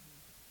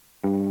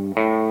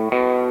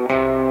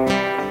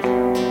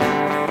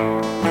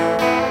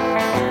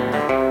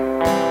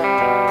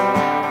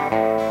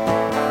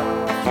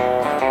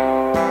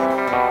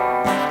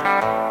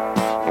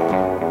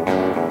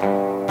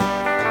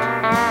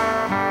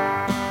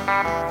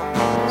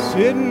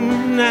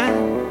Sitting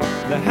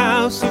at the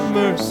house of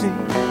mercy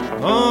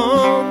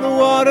on the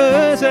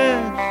water's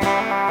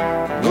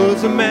edge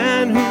was a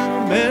man who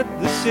met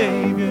the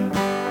Savior,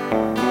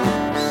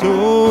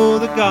 so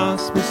the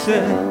gospel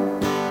said.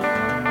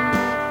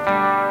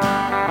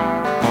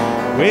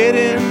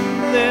 Waiting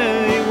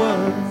there he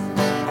was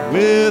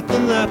with the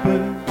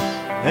lepers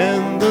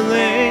and the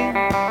lame,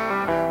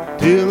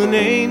 till an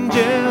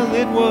angel,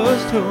 it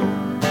was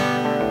told,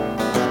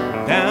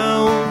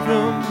 down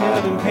from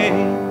heaven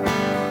came.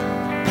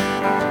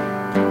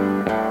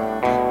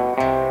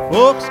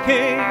 Folks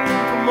came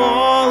from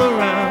all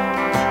around,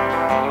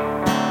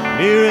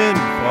 near and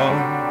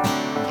far,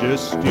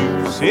 just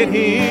to sit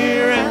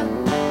here at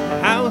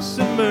the house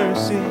of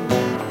mercy,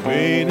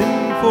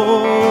 waiting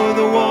for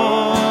the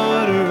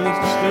waters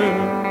to stir.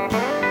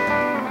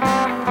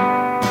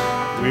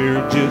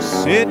 We're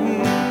just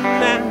sitting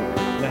at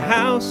the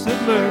house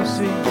of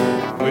mercy,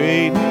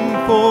 waiting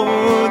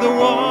for the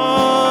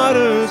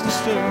waters to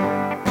stir.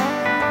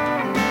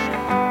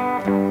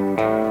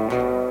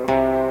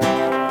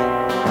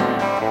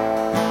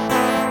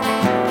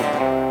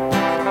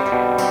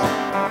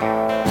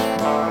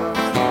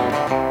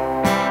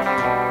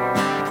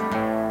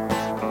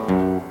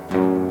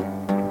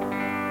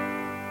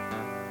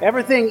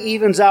 Everything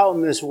evens out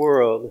in this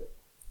world.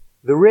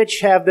 The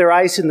rich have their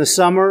ice in the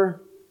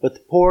summer, but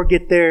the poor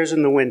get theirs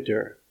in the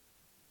winter.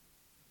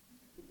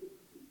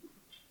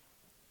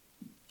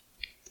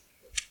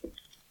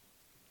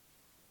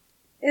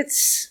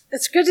 It's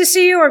good to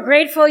see you. We're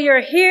grateful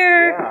you're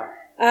here.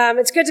 Yeah.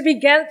 It's good to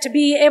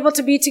be able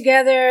to be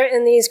together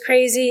in these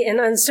crazy and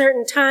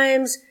uncertain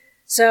times.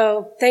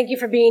 So thank you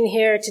for being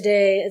here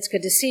today. It's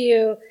good to see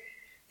you.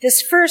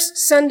 This first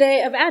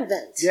Sunday of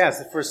Advent. Yes,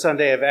 the first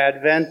Sunday of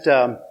Advent.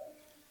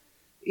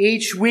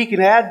 Each week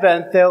in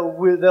Advent,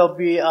 they'll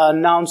be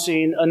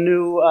announcing a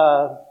new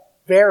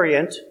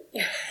variant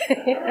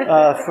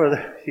for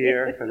the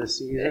year, for the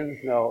season.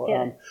 No.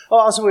 Yeah.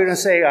 Also, we're going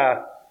to say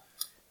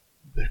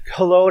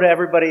hello to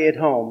everybody at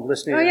home,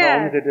 listening at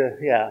home. Good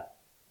to,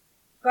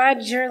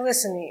 Glad you're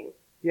listening.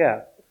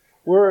 Yeah.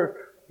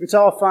 It's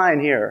all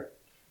fine here.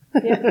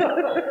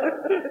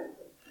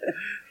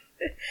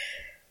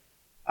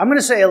 I'm going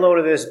to say hello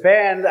to this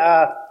band.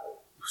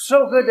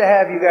 So good to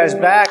have you guys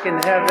back and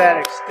have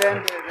that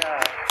extended.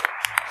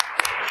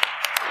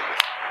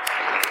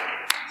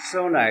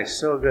 So nice,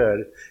 so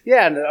good.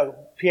 Yeah, and a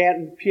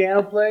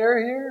piano player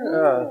here.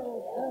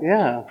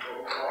 Yeah,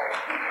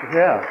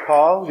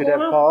 Paul. Good to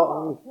have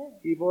Paul on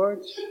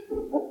keyboards.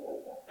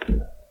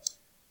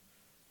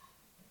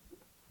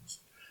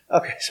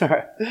 Okay,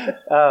 sorry.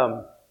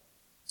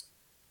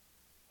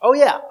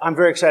 I'm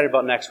very excited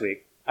about next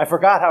week. I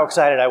forgot how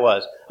excited I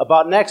was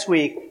about next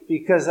week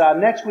because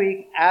next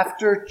week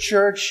after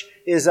church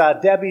is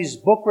Debbie's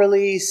book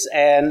release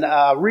and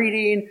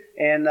reading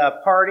and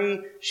party.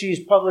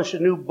 She's published a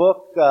new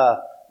book,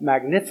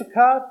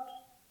 Magnificat.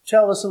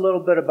 Tell us a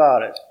little bit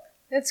about it.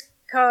 It's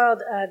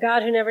called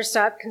God Who Never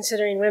Stopped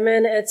Considering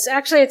Women. It's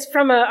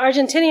from an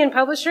Argentinian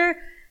publisher.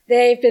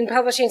 They've been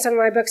publishing some of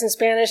my books in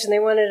Spanish, and they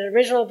wanted an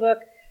original book.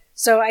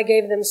 So I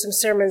gave them some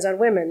sermons on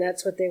women.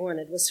 That's what they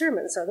wanted, was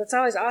sermons. So that's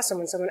always awesome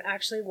when someone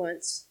actually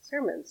wants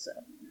sermons. So.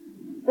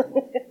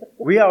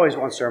 We always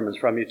want sermons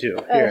from you, too.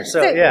 Here,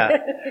 so, yeah.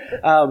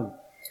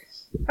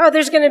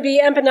 There's going to be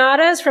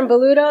empanadas from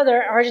Boludo.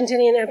 They're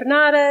Argentinian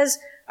empanadas,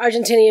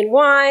 Argentinian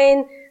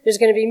wine. There's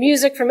going to be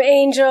music from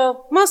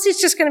Angel. Mostly it's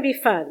just going to be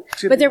fun.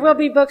 But there will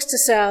be books to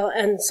sell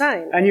and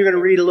sign. And you're going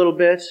to read a little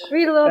bit?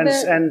 Read a little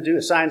bit.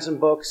 And sign some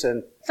books.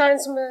 And sign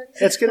some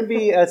books. It's going to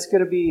be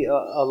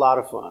a lot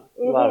of fun.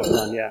 Mm-hmm. A lot of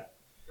fun, yeah.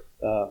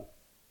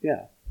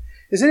 Yeah.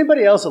 Is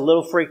anybody else a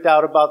little freaked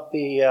out about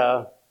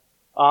the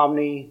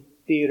Omni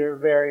Theater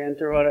variant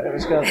or whatever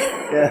it's called?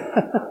 Yeah.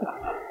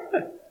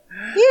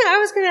 Yeah, I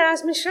was going to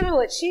ask Michelle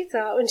what she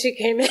thought when she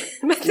came in.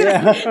 And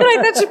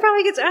I thought she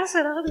probably gets asked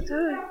that all the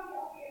time.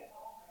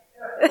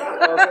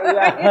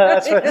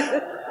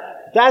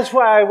 That's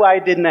why I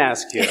didn't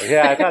ask you.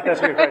 Yeah, I thought that's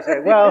what you were going to say.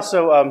 Well,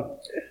 so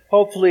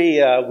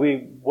hopefully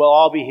we will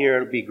all be here.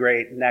 It'll be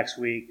great next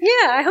week.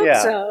 Yeah, I hope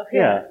so.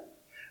 Yeah.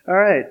 All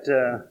right.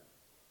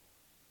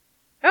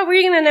 Were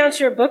you going to announce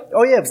your book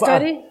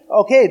study?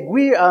 Okay,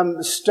 we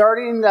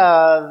starting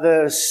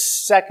the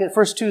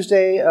first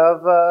Tuesday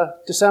of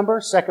December,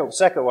 second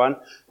one.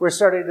 We're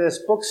starting this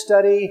book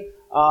study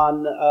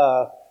on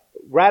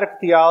Radical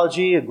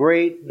Theology, a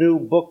great new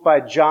book by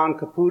John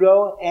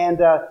Caputo, and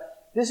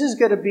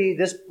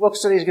this book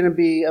study is going to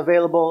be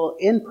available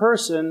in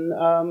person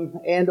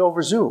and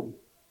over Zoom.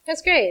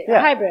 That's great. Yeah.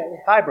 A hybrid.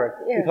 Hybrid.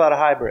 Yeah. We call it a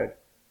hybrid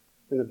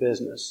in the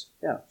business.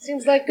 Yeah.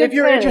 Seems like good If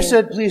you're planning.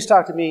 interested, please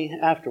talk to me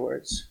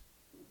afterwards.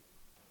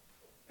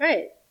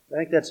 Right. I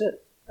think that's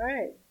it. All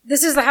right.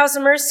 This is the House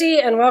of Mercy,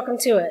 and welcome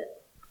to it.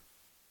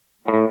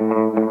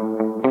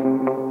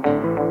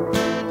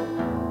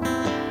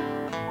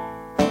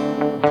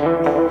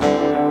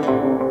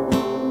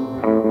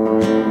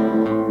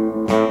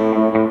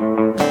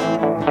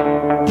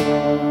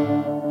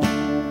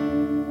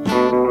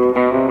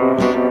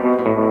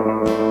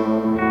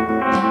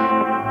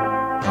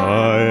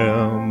 I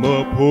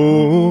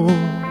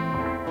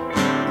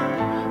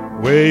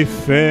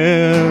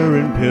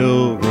wayfaring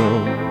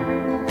pilgrim,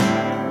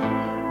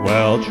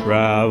 while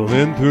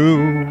traveling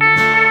through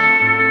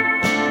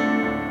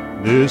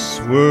this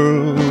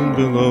world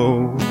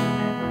below,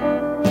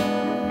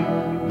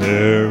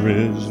 there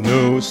is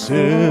no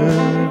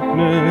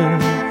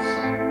sickness,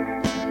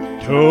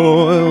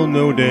 toil,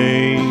 no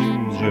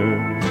danger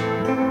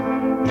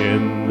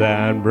in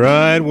that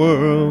bright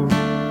world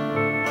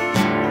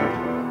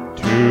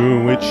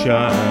to which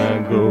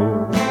I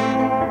go.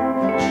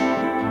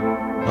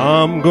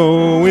 I'm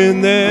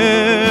going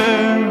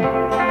there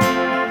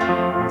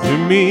to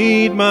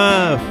meet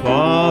my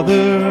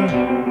Father.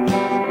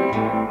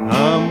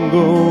 I'm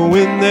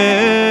going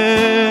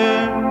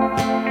there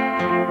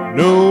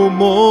no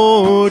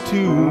more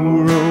to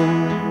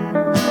roam.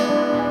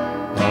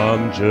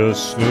 I'm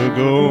just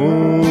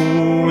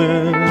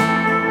a-going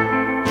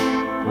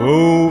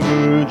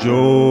over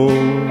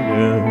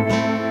Jordan.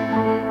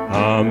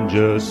 I'm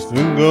just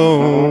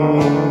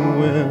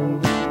a-going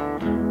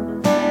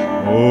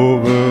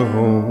over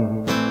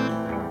home.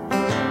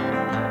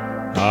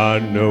 I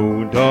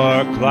know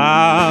dark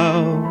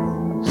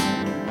clouds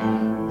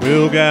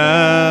will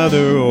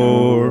gather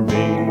o'er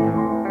me.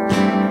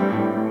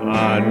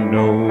 I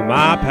know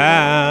my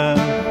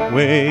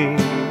pathways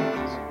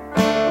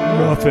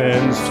rough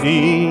and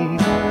steep,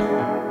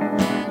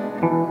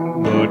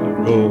 but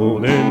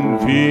golden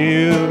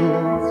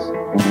fields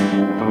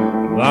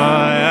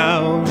lie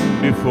out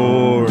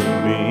before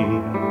me,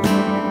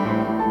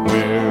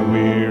 where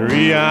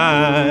weary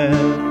eyes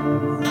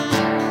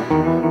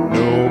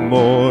no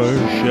more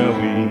shall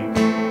weep.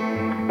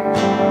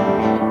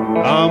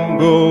 I'm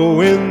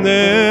going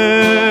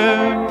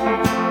there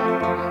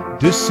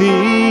to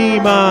see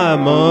my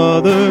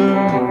mother.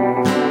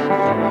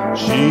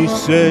 She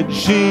said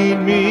she'd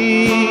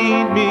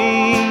meet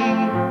me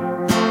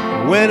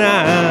when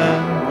I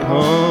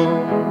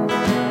come.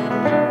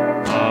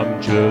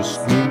 I'm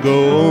just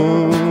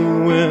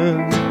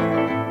going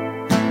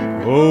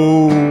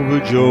over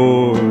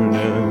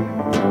Jordan.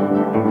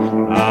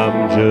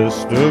 I'm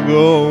just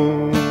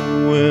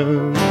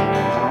a-going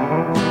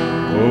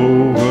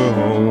over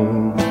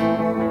home.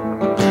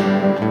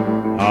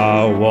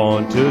 I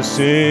want to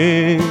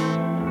sing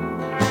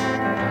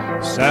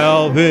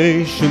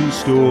salvation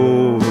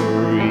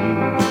story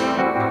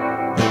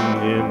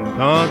in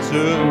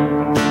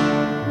concert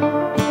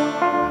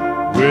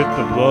with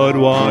the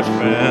blood-washed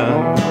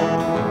band.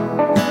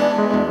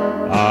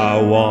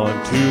 I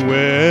want to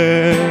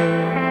wear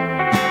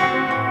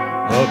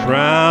a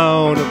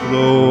crown of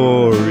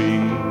glory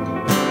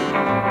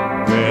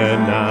when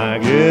I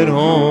get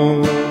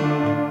home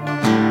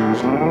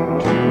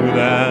to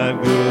that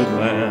good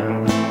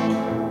land.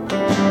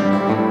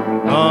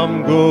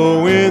 I'm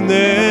going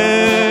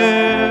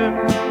there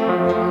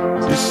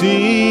to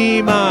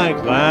see my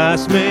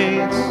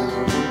classmates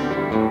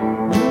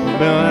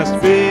passed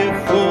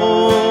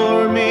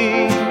before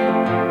me,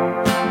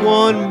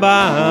 one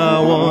by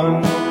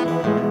one.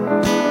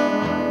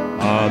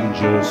 I'm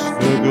just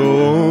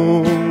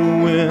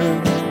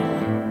a-going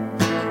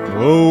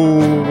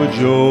over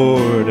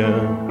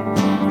Jordan.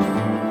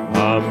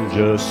 I'm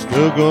just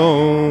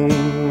a-going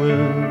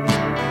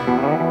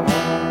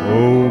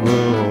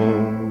over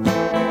home.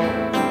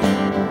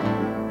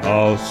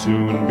 I'll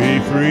soon be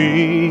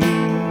free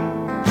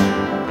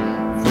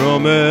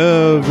from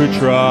every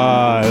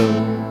trial.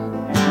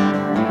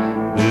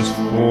 This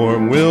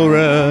form will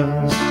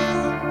rest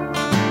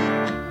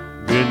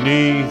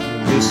beneath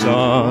the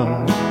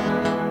sun.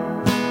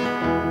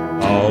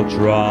 I'll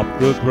drop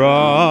the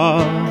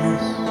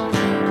cross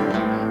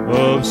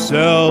of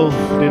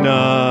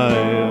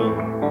self-denial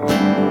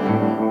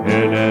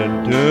and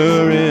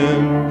enter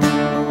in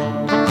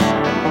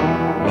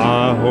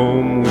my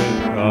home with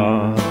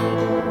God.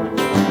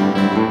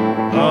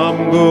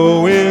 I'm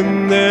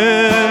going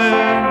there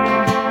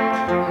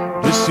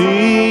to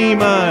see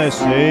my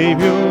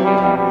Savior,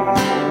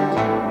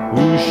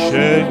 who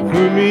shed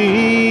for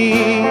me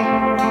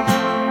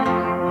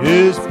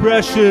His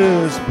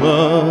precious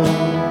blood.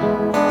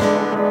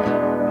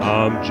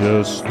 I'm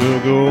just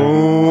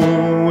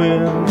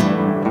a-going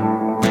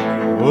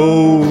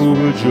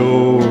over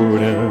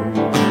Jordan.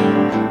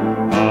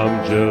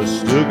 I'm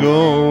just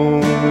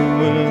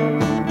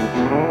a-going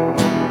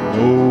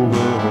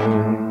over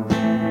home.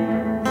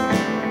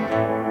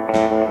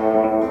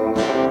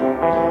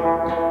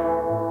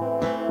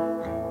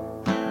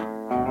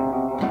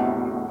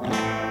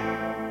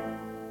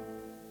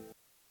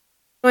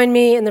 Join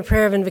me in the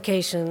prayer of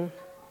invocation.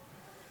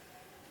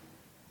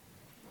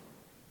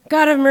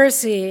 God of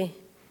mercy,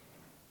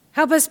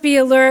 help us be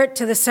alert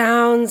to the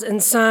sounds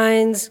and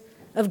signs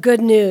of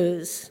good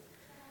news,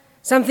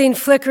 something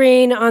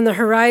flickering on the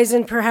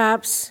horizon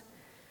perhaps,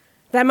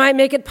 that might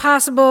make it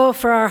possible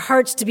for our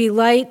hearts to be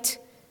light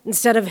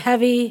instead of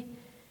heavy,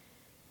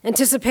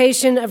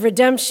 anticipation of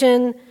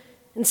redemption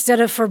instead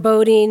of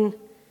foreboding.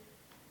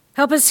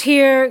 Help us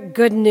hear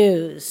good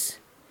news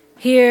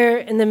here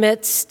in the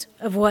midst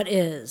of what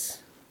is.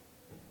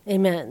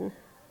 Amen.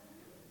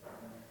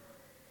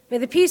 May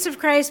the peace of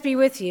Christ be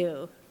with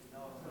you.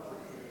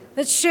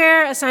 Let's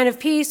share a sign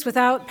of peace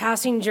without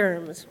passing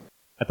germs.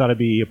 I thought it'd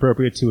be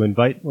appropriate to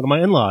invite one of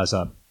my in-laws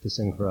up to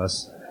sing for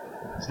us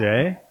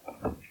today.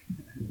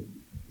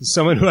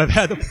 Someone who I've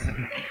had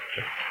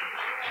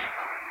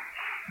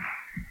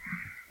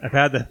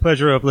the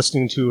pleasure of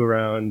listening to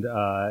around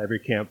every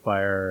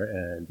campfire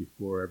and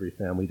before every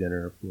family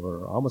dinner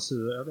for almost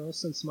ever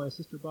since my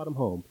sister brought him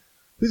home.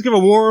 Please give a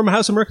warm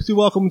House of Mercy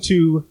welcome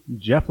to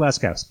Jeff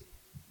Laskowski.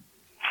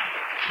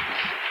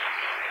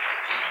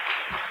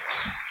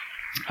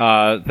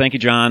 Thank you,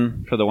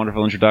 John, for the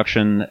wonderful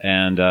introduction,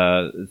 and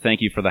thank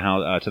you for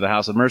to the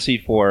House of Mercy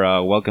for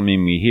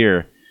welcoming me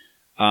here.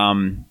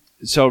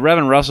 So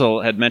Reverend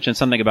Russell had mentioned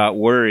something about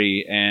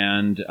worry,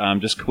 and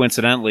just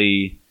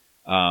coincidentally,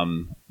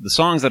 the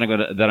songs that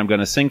I'm going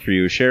to sing for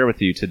you, share with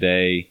you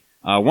today.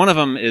 One of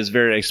them is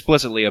very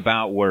explicitly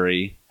about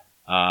worry.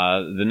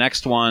 The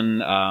next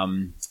one,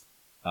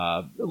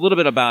 a little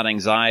bit about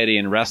anxiety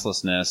and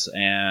restlessness,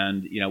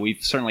 and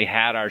we've certainly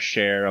had our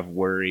share of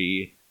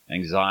worry,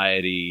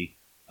 anxiety,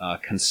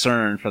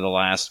 concern for the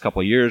last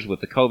couple of years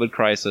with the COVID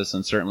crisis,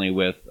 and certainly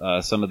with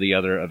some of the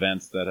other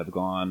events that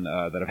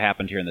have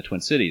happened here in the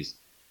Twin Cities.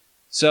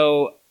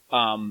 So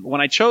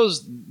when I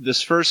chose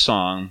this first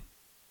song,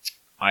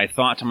 I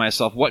thought to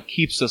myself, what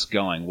keeps us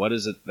going? What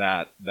is it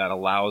that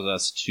allows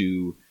us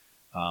to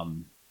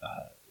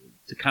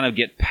kind of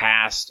get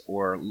past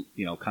or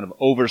kind of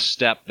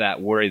overstep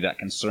that worry, that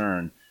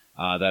concern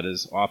that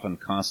is often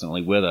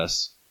constantly with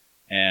us?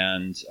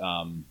 And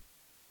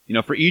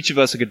for each of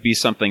us, it could be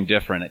something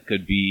different. It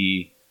could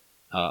be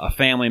a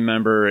family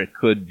member. It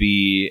could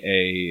be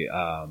a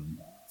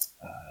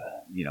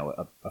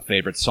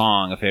favorite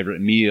song, a favorite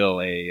meal,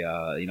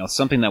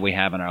 something that we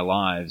have in our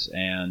lives.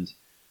 And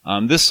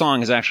this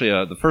song is actually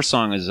the first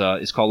song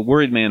is called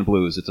 "Worried Man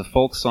Blues." It's a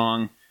folk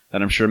song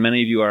that I'm sure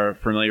many of you are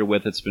familiar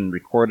with. It's been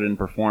recorded and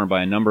performed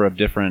by a number of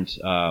different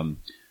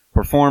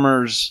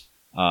performers: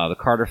 the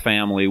Carter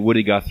Family,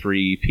 Woody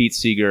Guthrie, Pete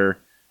Seeger,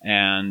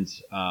 and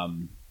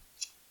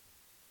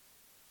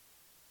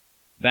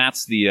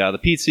that's the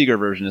Pete Seeger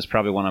version is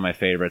probably one of my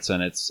favorites,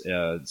 and it's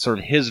sort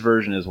of his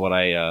version is what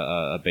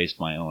I based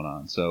my own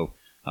on. So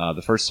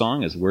the first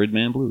song is "Worried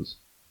Man Blues."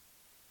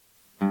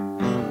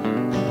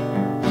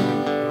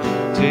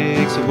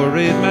 Takes a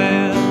worried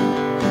man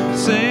to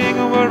sing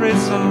a worried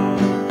song.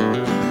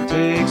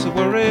 Takes a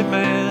worried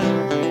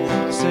man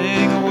to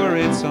sing a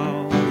worried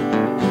song.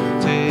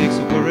 Takes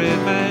a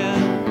worried man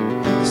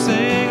to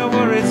sing a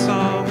worried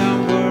song.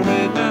 I'm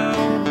worried now,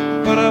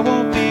 but I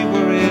won't be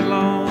worried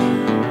long.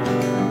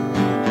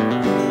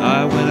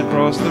 I went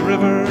across the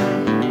river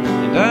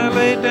and I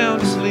laid down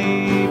to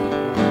sleep.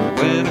 I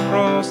went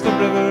across the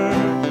river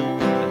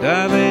and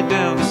I laid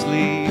down to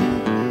sleep.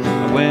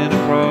 I went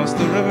across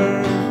the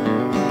river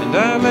and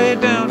I laid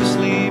down to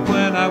sleep.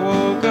 When I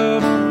woke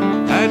up,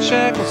 I had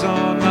shackles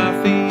on my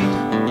feet.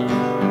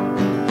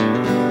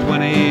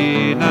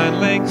 29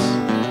 links,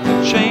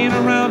 a chain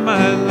around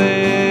my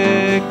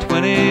leg.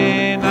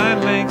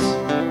 29 links,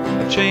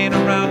 a chain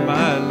around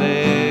my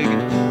leg.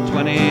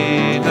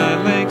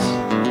 29 links,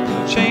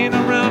 a chain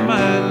around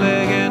my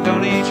leg. And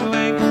on each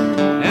link,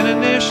 an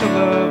initial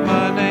of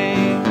my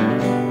name.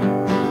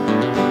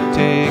 It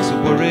takes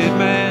a worried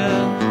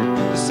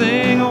man to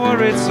sing a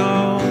worried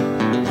song.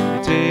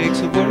 It takes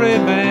a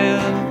worried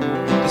man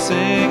to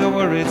sing a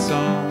worried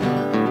song.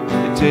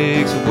 It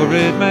takes a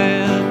worried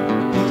man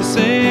to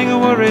sing a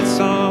worried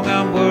song.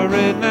 I'm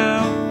worried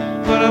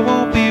now, but I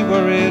won't be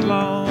worried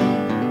long.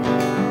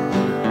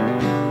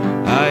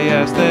 I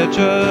asked that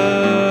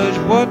judge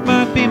what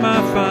might be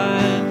my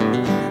fine.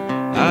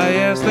 I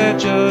asked that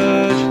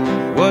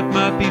judge what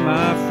might be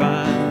my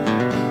fine.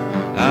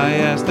 I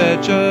asked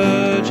that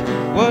judge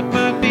what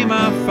might be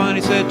my fine.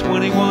 He said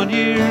 21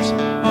 years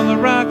on the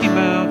Rocky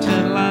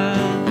Mountain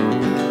line.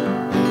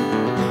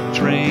 The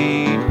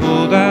train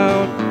pulled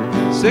out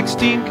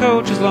 16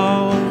 coaches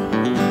long.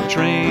 The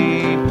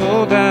train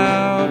pulled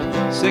out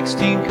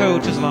 16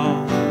 coaches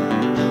long.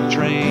 The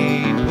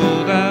train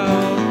pulled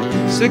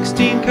out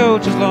 16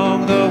 coaches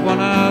long. The one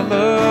I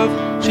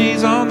love,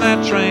 she's on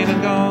that train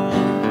and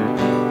gone.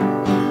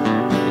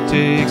 It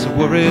takes a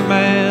worried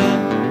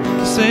man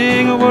to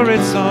sing a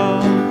worried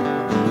song.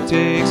 It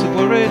takes a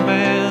worried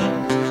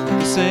man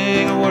to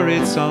sing a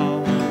worried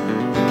song.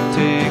 It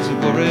takes a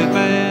worried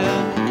man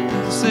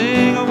to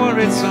sing a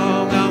worried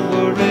song. I'm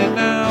worried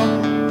now,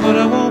 but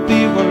I won't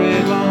be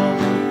worried long.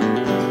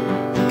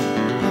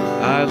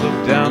 I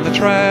looked down the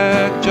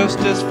track just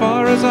as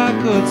far as I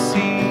could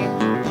see.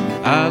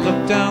 I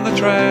looked down the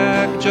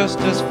track just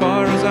as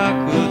far as I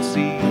could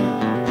see.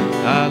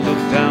 I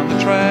looked down the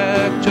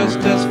track just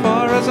as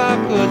far as I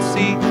could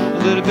see. A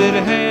little bit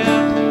of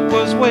hand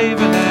was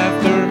waving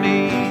after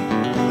me.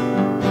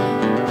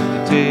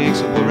 It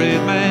takes a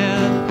worried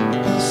man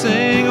to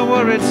sing a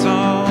worried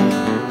song.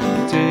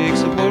 It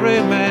takes a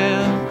worried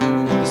man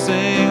to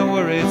sing a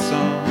worried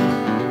song.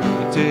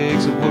 It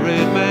takes a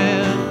worried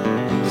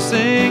man to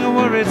sing a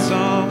worried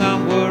song.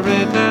 I'm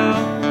worried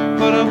now,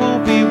 but I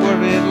won't be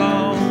worried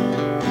long.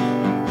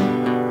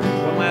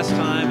 One last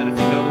time, and if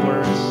you know the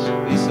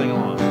words, please sing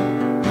along.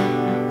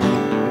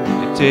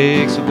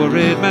 takes a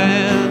worried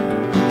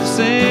man to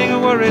sing a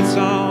worried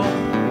song.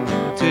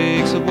 It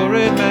takes a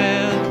worried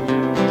man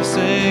to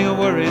sing a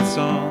worried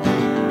song.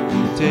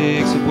 It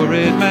takes a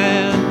worried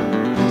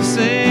man to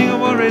sing a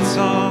worried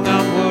song.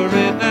 I'm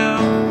worried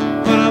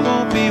now, but I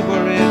won't be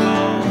worried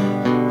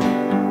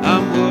long.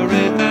 I'm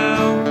worried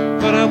now,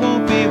 but I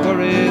won't be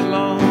worried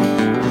long.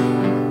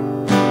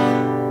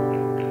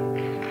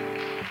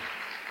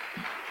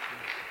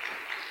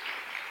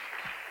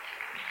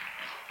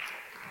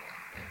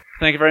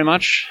 Thank you very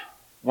much.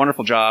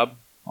 Wonderful job,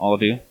 all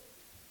of you.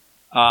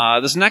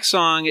 This next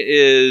song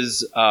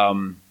is a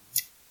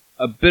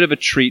bit of a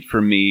treat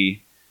for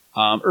me.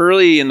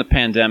 Early in the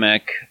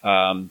pandemic,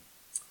 so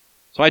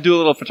I do a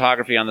little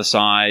photography on the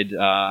side.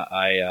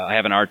 I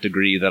have an art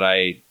degree that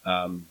I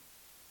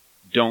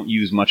don't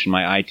use much in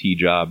my IT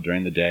job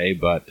during the day,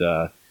 but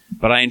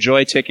I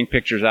enjoy taking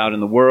pictures out in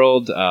the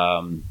world.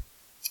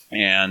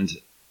 And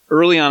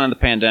early on in the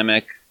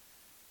pandemic,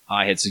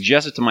 I had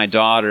suggested to my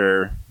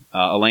daughter,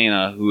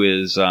 Elena, who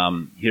is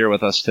here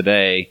with us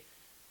today,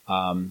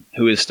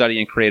 who is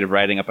studying creative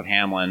writing up at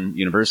Hamline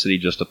University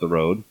just up the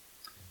road.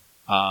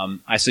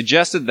 I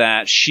suggested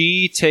that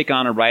she take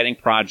on a writing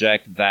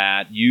project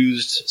that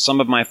used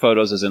some of my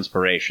photos as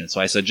inspiration. So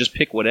I said, just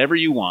pick whatever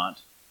you want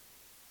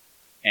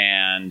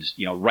and,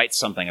 write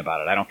something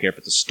about it. I don't care if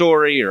it's a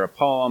story or a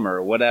poem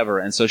or whatever.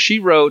 And so she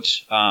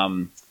wrote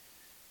a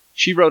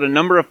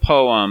number of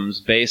poems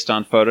based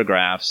on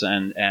photographs,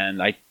 and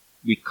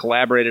we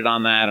collaborated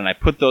on that, and I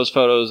put those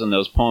photos and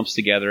those poems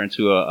together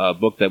into a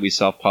book that we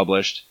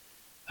self-published.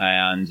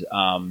 And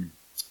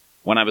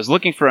when I was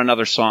looking for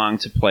another song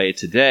to play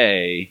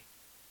today,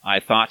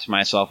 I thought to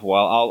myself,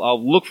 well,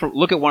 I'll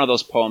look at one of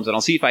those poems, and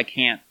I'll see if I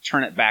can't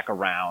turn it back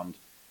around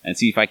and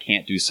see if I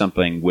can't do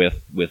something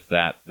with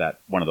that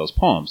one of those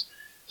poems.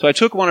 So I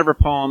took one of her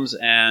poems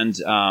and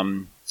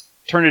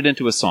turned it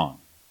into a song.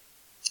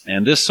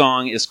 And this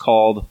song is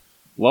called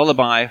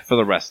Lullaby for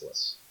the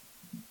Restless.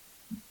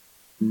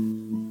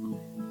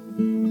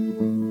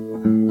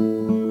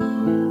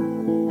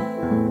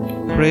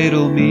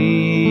 Cradle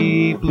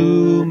me,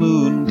 blue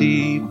moon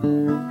deep,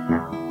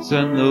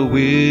 send the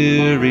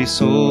weary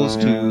souls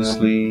to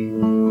sleep,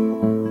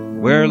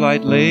 where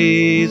light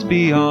lays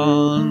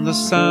beyond the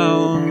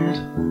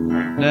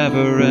sound,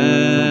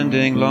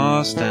 never-ending,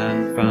 lost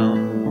and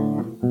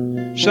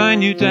found.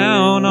 Shine you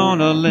down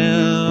on a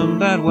limb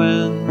that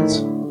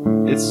wends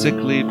its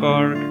sickly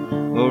bark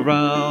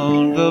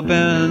around the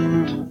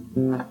bend.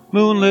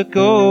 Moonlit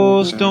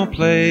ghosts don't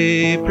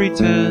play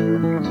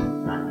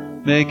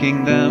pretend,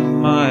 making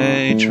them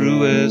my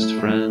truest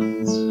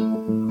friends.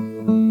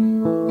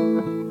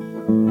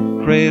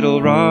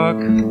 Cradle rock,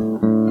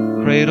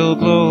 cradle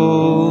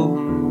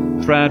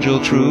glow, fragile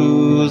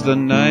truths the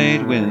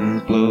night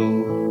winds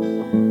blow.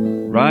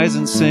 Rise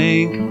and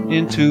sink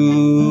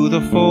into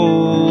the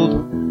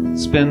fold,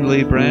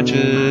 spindly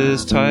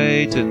branches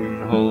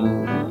tighten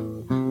hold.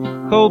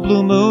 Cold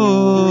blue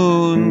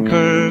moon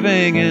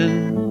curving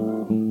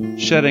in,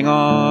 shedding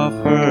off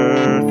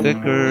her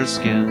thicker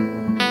skin.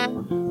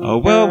 A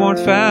well-worn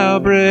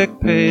fabric,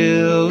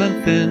 pale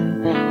and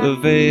thin, the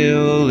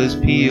veil is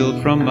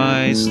peeled from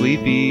my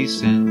sleepy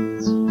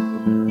sins.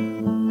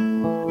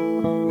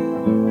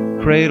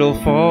 Cradle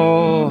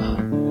fall,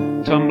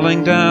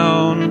 tumbling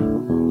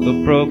down,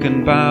 the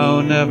broken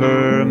bough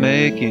never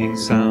making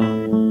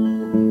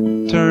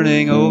sound.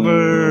 Turning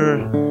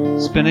over,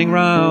 spinning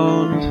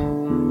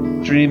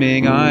round,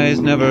 dreaming eyes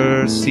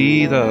never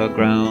see the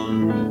ground.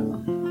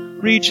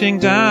 Reaching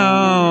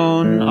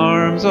down,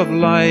 arms of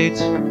light,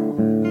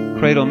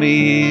 cradle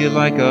me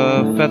like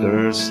a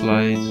feather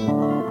slight,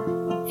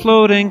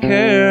 floating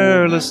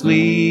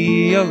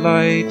carelessly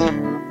alight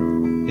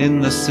in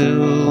the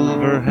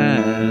silver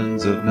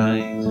hands of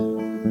night.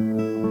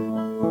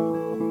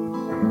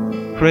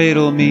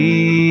 Cradle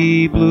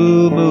me,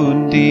 blue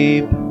moon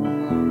deep,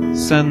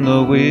 send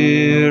the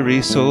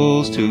weary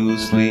souls to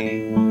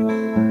sleep,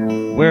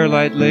 where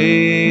light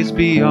lays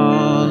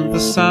beyond the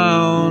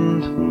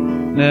sound,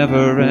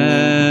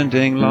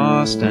 never-ending,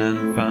 lost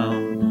and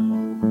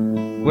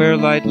found. Where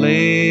light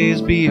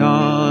lays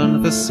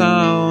beyond the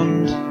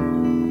sound,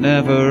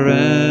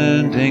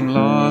 never-ending,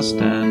 lost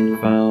and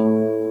found.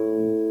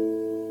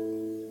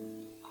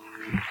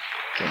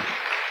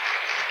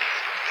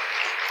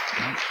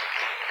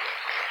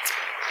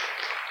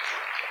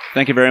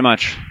 Thank you very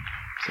much.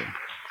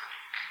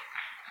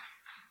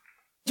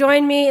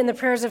 Join me in the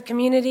prayers of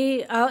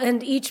community. I'll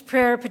end each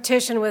prayer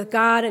petition with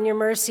God and your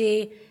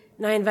mercy,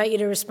 and I invite you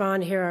to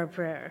respond. Hear our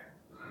prayer.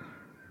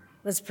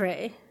 Let's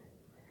pray.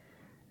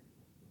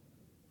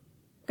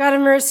 God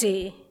of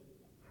mercy,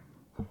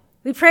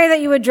 we pray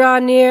that you would draw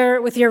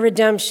near with your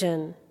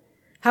redemption,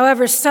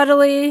 however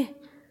subtly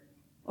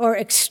or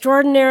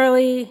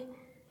extraordinarily,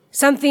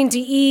 something to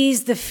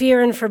ease the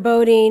fear and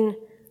foreboding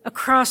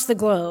across the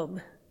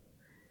globe.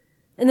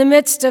 In the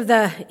midst of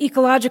the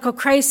ecological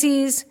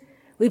crises,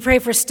 we pray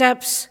for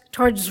steps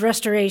towards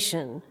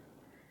restoration.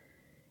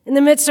 In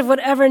the midst of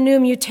whatever new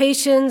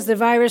mutations the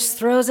virus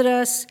throws at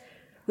us,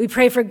 we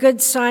pray for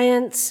good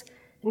science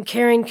and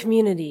caring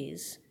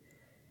communities.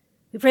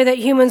 We pray that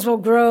humans will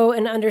grow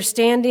in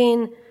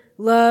understanding,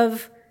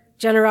 love,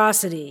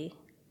 generosity,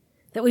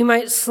 that we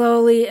might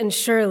slowly and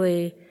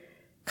surely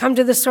come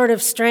to the sort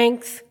of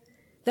strength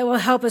that will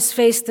help us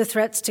face the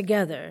threats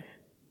together.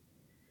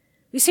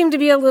 We seem to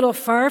be a little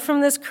far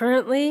from this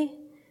currently.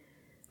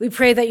 We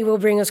pray that you will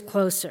bring us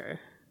closer.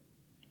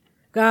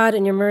 God,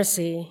 in your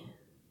mercy.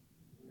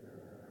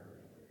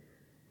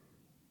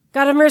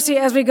 God of mercy,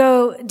 as we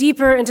go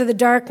deeper into the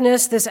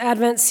darkness this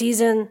Advent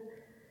season,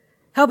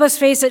 help us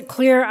face it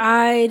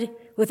clear-eyed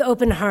with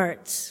open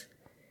hearts,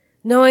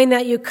 knowing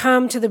that you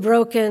come to the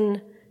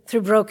broken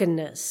through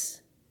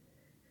brokenness.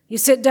 You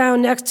sit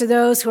down next to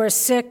those who are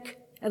sick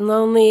and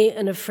lonely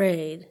and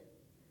afraid.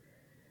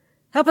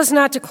 Help us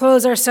not to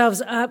close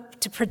ourselves up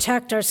to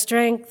protect our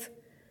strength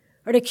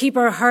or to keep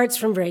our hearts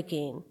from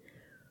breaking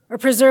or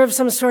preserve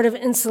some sort of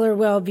insular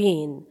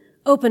well-being.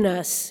 Open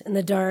us in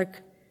the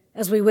dark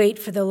as we wait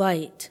for the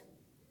light,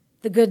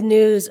 the good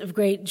news of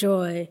great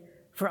joy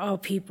for all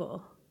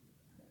people.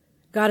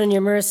 God, in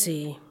your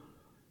mercy.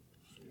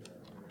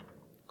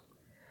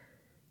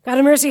 God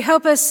of mercy,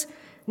 help us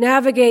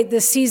navigate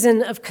this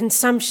season of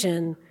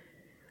consumption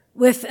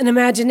with an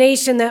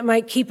imagination that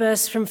might keep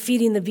us from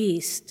feeding the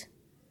beast,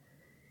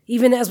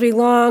 even as we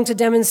long to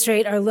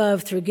demonstrate our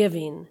love through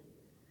giving.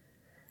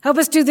 Help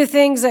us do the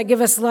things that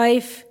give us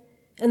life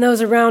and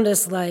those around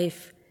us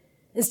life,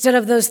 instead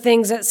of those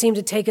things that seem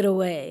to take it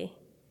away.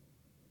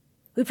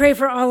 We pray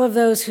for all of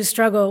those who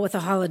struggle with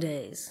the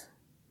holidays.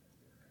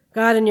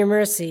 God, in your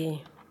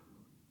mercy.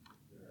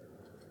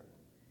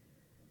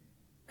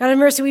 God of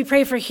mercy, we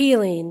pray for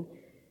healing,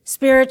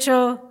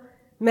 spiritual,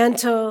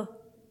 mental,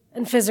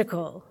 and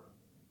physical.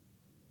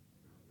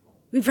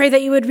 We pray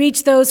that you would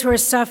reach those who are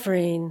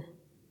suffering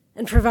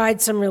and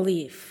provide some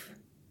relief.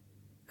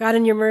 God,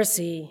 in your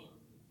mercy.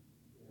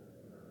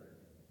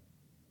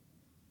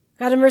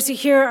 God of mercy,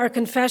 hear our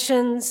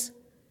confessions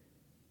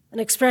and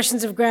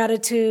expressions of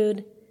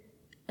gratitude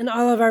and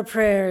all of our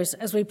prayers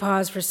as we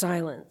pause for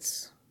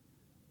silence.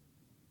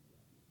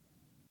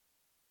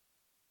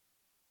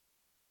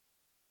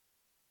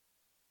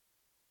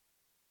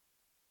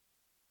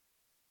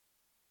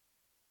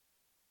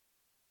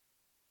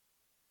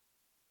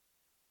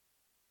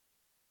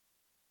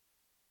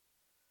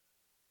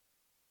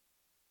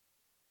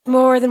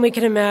 More than we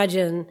can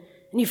imagine,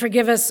 and you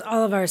forgive us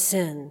all of our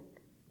sin.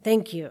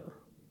 Thank you.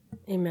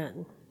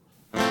 Amen.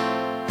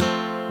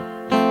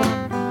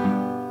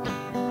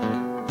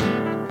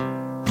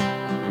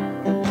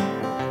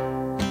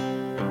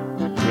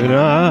 When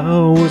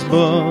I was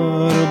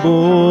but a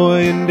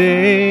boy in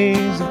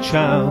days of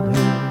childhood,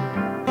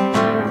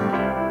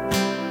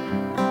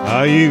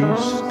 I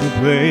used to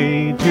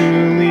play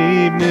till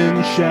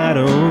evening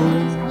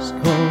shadows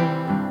come.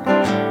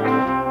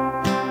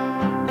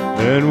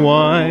 Then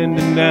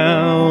winding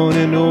down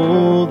an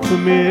old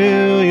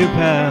familiar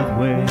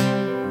pathway,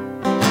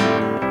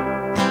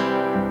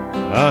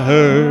 I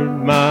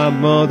heard my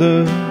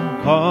mother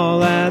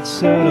call out,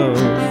 "Settle,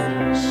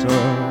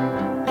 son.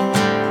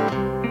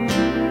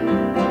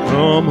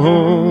 Come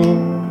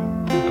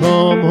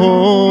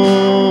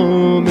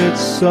home,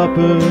 it's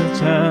supper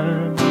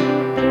time."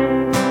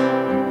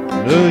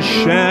 The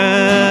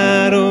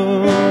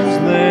shadows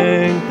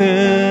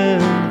lengthen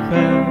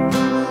fast.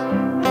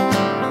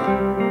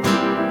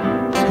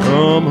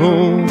 Come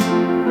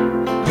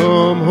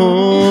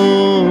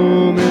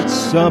home, it's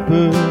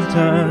supper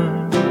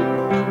time.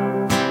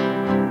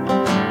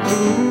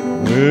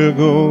 We're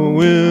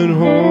going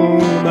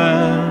home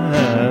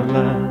at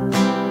last.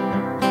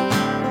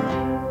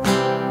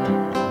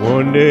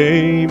 One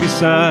day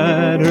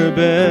beside her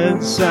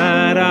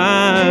bedside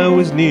I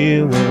was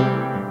kneeling,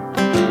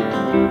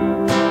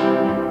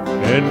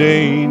 and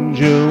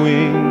angel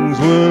wings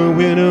were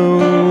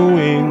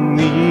winnowing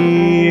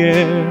the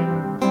air.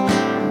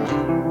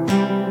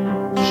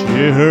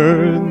 She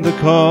heard the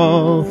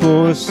call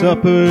for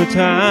supper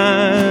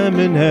time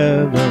in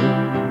heaven,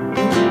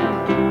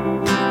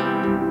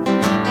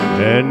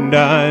 and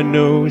I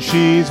know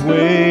she's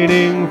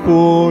waiting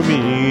for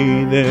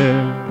me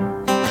there.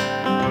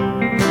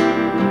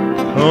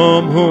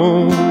 Come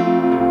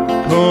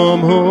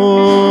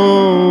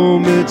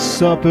home, it's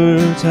supper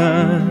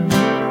time.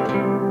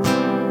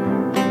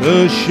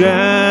 The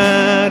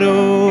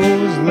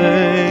shadows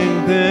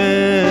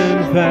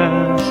lengthen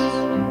fast.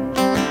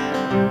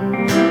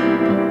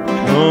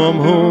 Come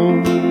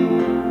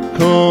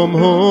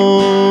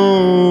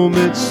home,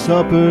 it's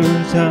supper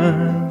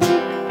time.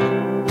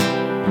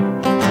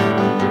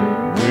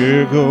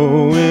 We're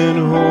going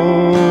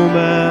home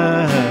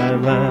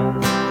at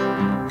last.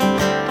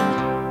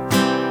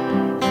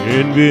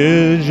 In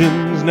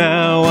visions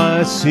now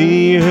I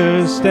see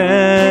her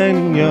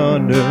standing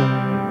yonder,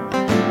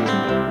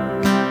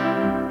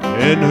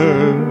 and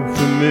her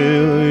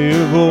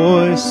familiar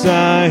voice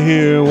I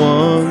hear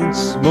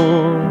once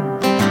more.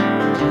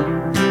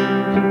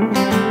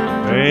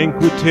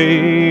 Banquet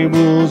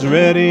tables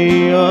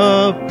ready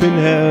up in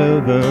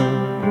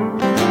heaven,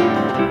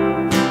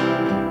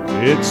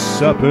 It's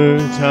supper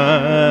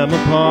time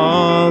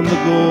upon the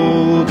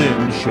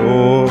golden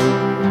shore.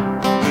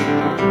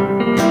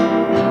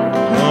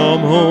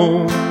 Come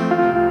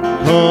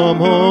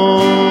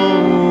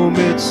home,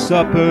 it's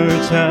supper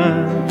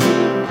time.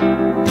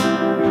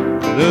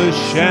 The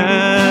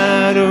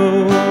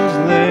shadows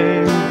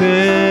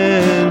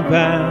lengthen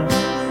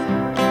past.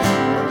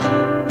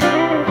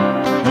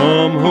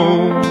 Come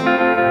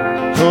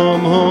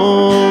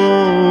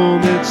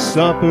home, it's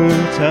supper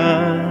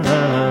time.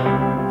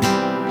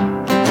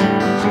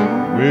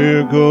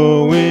 We're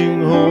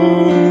going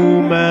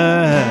home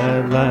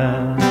at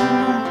last.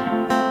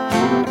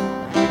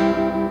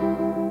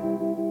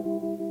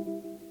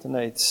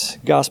 Tonight's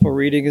gospel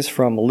reading is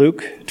from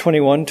Luke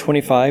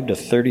 21:25 to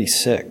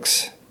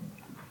 36.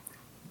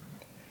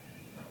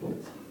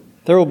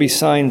 There will be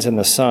signs in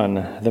the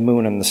sun, the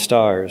moon, and the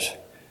stars,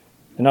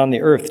 and on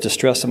the earth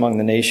distress among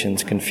the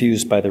nations,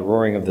 confused by the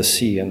roaring of the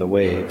sea and the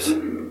waves.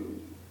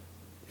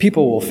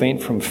 People will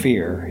faint from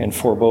fear and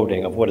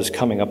foreboding of what is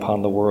coming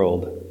upon the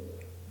world,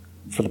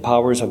 for the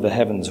powers of the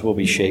heavens will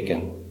be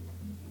shaken.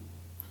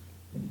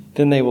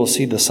 Then they will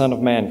see the Son of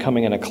Man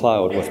coming in a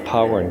cloud with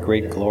power and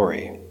great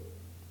glory.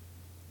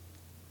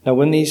 Now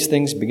when these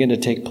things begin to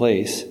take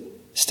place,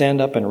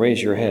 stand up and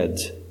raise your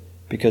heads,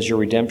 because your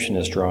redemption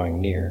is drawing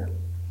near.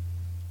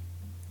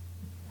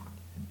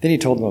 Then he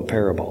told them a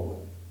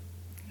parable.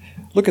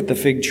 Look at the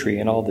fig tree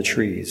and all the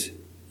trees.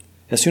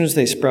 As soon as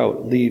they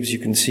sprout leaves, you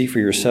can see for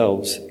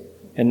yourselves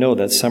and know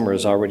that summer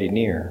is already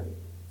near.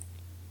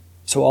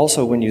 So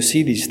also when you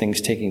see these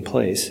things taking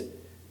place,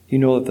 you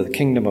know that the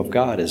kingdom of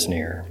God is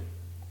near.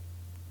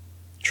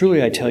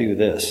 Truly I tell you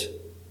this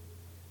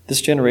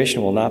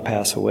generation will not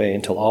pass away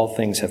until all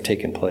things have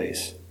taken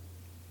place.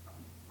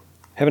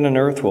 Heaven and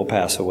earth will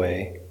pass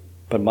away,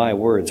 but my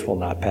words will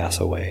not pass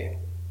away.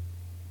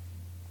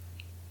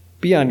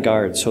 Be on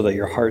guard so that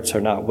your hearts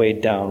are not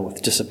weighed down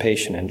with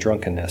dissipation and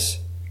drunkenness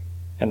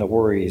and the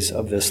worries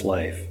of this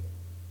life,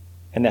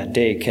 and that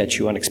day catch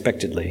you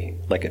unexpectedly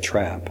like a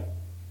trap.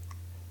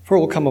 For it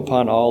will come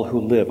upon all who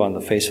live on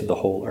the face of the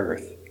whole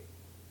earth.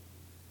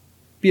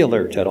 Be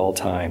alert at all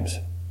times,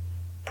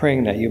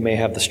 praying that you may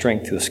have the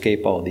strength to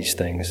escape all these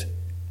things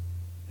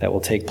that will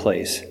take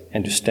place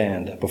and to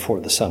stand before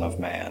the Son of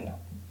Man.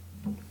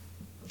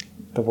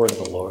 The word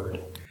of the Lord.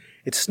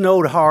 It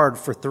snowed hard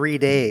for 3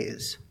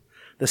 days.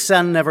 The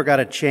sun never got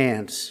a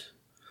chance.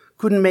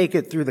 Couldn't make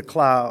it through the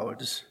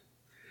clouds.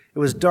 It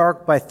was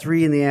dark by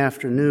 3 in the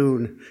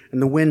afternoon,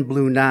 and the wind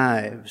blew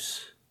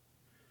knives.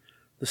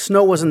 The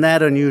snow wasn't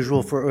that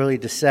unusual for early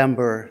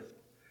December,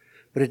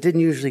 but it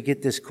didn't usually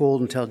get this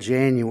cold until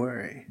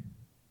January.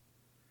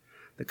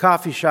 The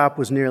coffee shop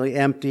was nearly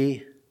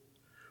empty.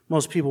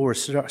 Most people were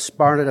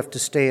smart enough to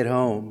stay at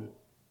home.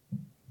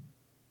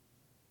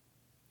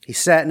 He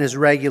sat in his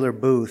regular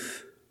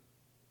booth,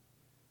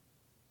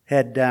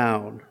 head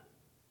down.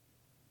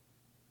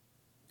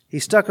 He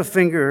stuck a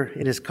finger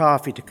in his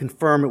coffee to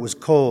confirm it was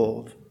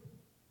cold.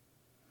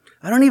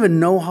 I don't even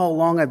know how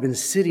long I've been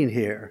sitting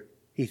here,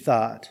 he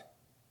thought.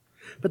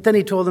 But then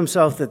he told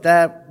himself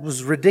that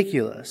was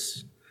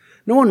ridiculous.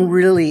 No one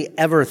really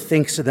ever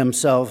thinks to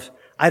themselves,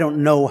 I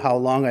don't know how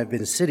long I've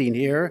been sitting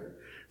here.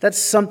 That's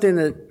something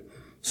that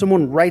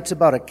someone writes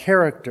about a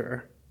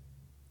character.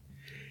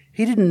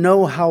 He didn't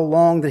know how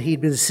long that he'd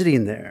been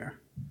sitting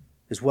there,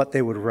 is what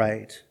they would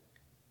write.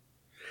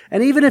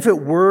 And even if it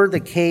were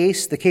the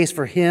case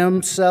for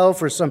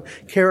himself or some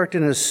character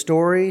in a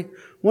story,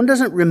 one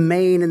doesn't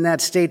remain in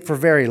that state for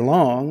very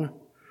long,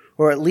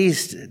 or at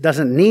least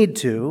doesn't need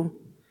to.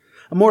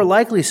 A more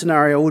likely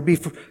scenario would be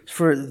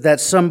for that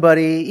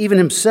somebody, even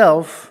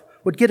himself,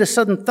 would get a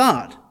sudden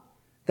thought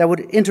that would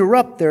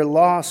interrupt their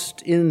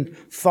lost in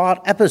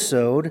thought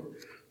episode,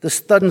 the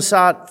sudden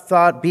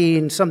thought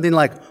being something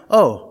like,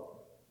 oh,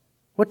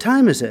 what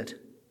time is it?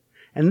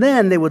 And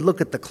then they would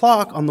look at the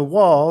clock on the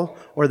wall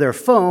or their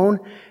phone,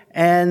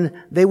 and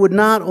they would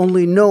not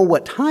only know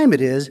what time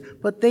it is,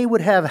 but they would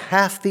have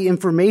half the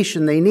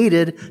information they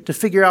needed to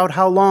figure out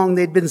how long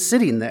they'd been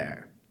sitting there.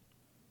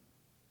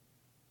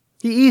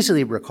 He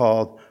easily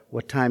recalled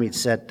what time he'd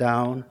sat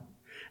down.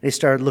 And he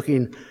started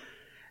looking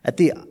at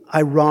the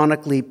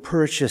ironically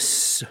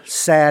purchased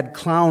sad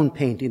clown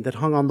painting that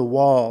hung on the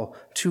wall,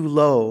 too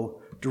low,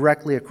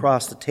 directly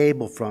across the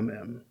table from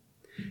him.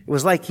 It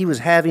was like he was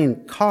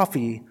having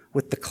coffee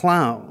with the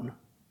clown.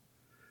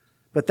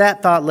 But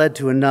that thought led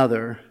to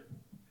another,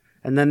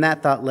 and then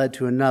that thought led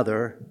to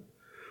another,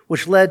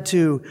 which led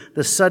to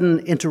the sudden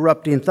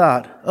interrupting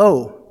thought,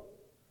 oh,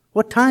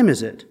 what time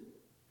is it?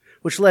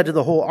 Which led to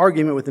the whole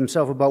argument with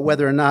himself about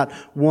whether or not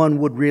one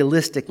would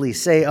realistically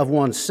say of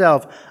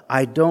oneself,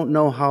 I don't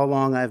know how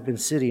long I've been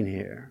sitting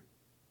here.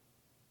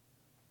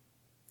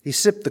 He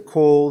sipped the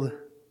cold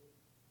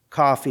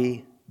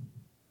coffee,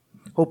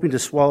 hoping to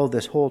swallow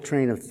this whole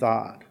train of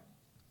thought.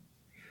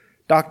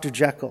 Dr.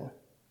 Jekyll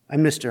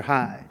and Mr.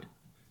 Hyde.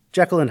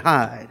 Jekyll and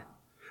Hyde.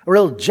 A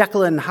real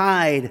Jekyll and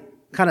Hyde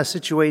kind of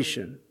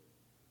situation,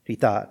 he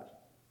thought.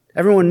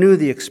 Everyone knew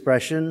the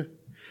expression.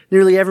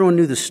 Nearly everyone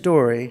knew the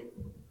story.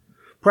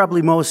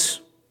 Probably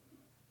most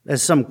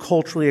as some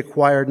culturally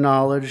acquired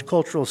knowledge,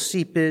 cultural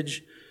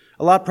seepage.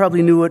 A lot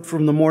probably knew it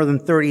from the more than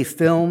 30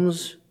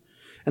 films,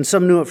 and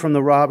some knew it from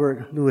the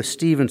Robert Louis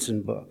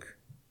Stevenson book.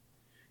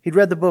 He'd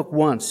read the book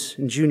once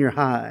in junior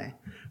high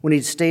when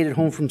he'd stayed at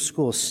home from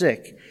school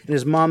sick, and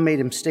his mom made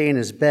him stay in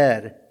his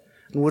bed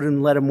and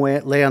wouldn't let him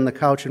lay on the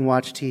couch and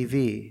watch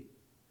TV.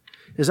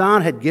 His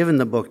aunt had given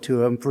the book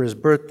to him for his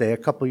birthday a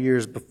couple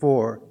years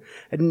before,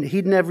 and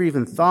he'd never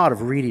even thought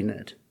of reading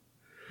it.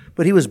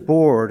 But he was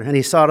bored, and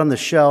he saw it on the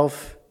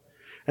shelf,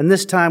 and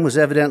this time was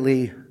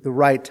evidently the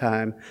right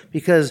time,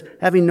 because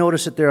having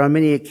noticed it there on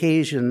many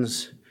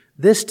occasions,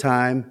 this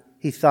time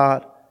he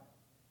thought,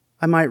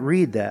 I might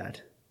read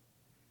that.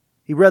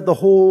 He read the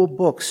whole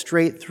book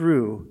straight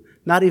through,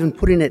 not even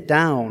putting it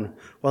down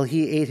while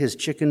he ate his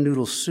chicken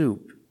noodle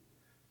soup.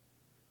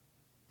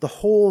 The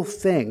whole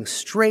thing,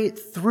 straight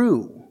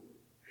through.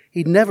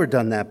 He'd never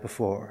done that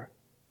before.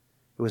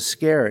 It was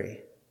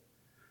scary.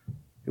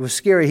 It was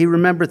scary. He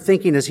remembered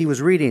thinking as he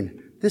was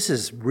reading, this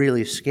is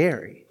really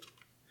scary.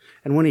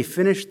 And when he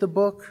finished the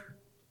book,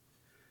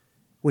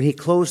 when he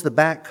closed the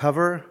back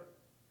cover,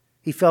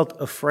 he felt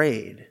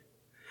afraid.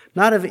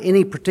 Not of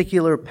any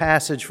particular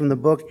passage from the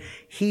book.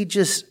 He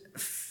just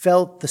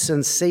felt the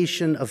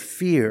sensation of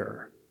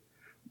fear,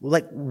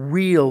 like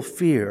real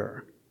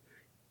fear.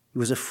 He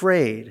was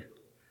afraid.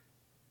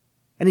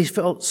 And he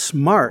felt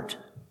smart.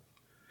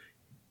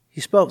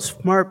 He felt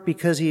smart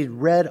because he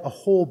had read a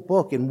whole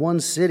book in one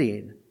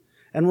sitting,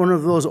 and one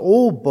of those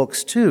old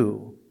books,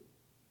 too.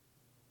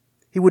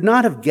 He would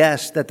not have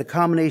guessed that the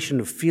combination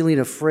of feeling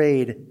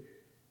afraid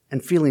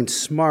and feeling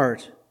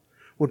smart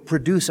would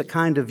produce a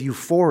kind of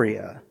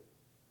euphoria.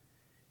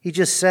 He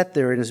just sat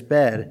there in his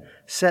bed,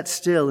 sat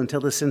still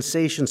until the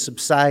sensation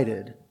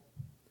subsided.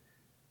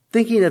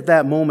 Thinking of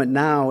that moment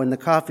now in the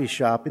coffee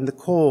shop, in the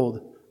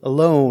cold,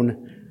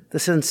 alone, the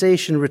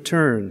sensation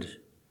returned,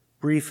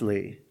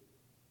 briefly.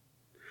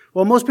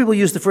 Well, most people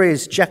use the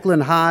phrase Jekyll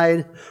and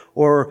Hyde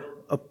or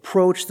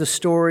approach the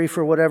story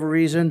for whatever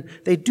reason.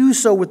 They do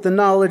so with the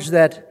knowledge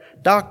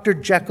that Dr.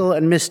 Jekyll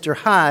and Mr.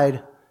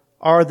 Hyde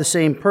are the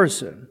same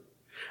person.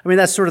 I mean,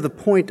 that's sort of the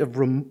point of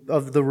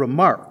the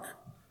remark.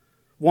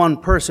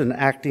 One person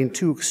acting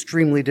two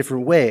extremely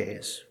different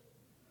ways.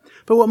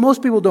 But what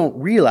most people don't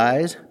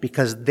realize,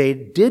 because they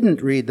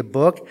didn't read the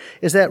book,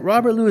 is that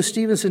Robert Louis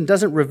Stevenson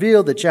doesn't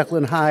reveal that Jekyll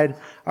and Hyde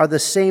are the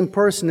same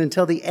person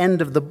until the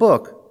end of the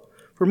book.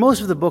 For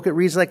most of the book, it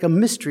reads like a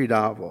mystery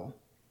novel.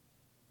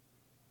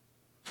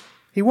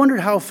 He wondered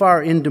how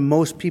far into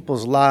most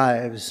people's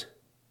lives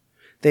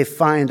they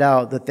find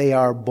out that they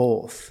are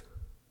both,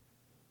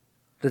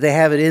 that they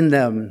have it in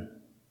them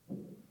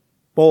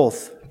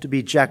both to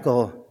be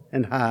Jekyll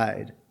and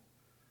Hyde.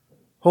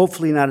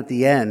 Hopefully not at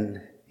the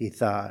end, he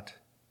thought.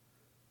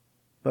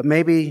 But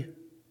maybe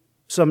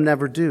some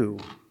never do.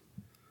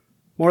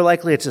 More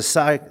likely it's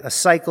a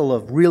cycle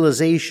of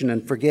realization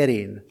and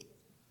forgetting.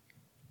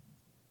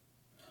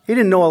 He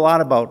didn't know a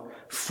lot about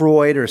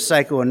Freud or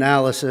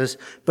psychoanalysis,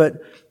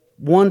 but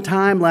one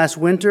time last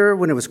winter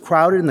when it was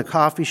crowded in the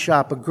coffee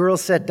shop, a girl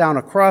sat down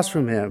across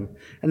from him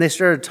and they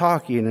started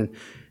talking, and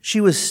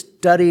she was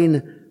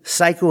studying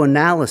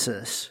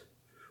psychoanalysis,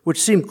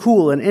 which seemed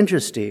cool and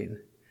interesting.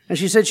 And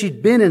she said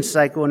she'd been in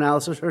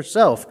psychoanalysis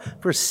herself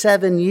for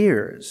 7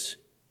 years.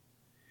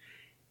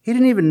 He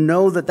didn't even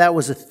know that that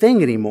was a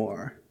thing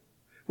anymore,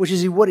 which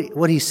is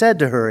what he said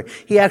to her.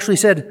 He actually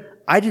said,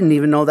 I didn't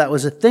even know that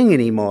was a thing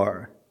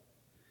anymore.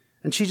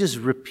 And she just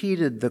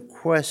repeated the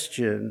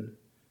question,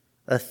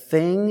 a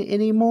thing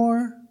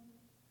anymore?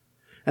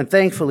 And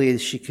thankfully,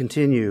 she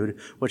continued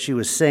what she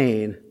was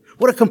saying.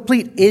 What a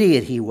complete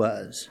idiot he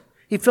was.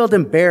 He felt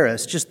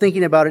embarrassed just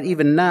thinking about it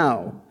even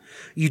now.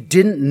 You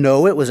didn't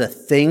know it was a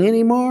thing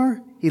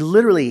anymore? He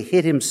literally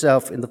hit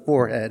himself in the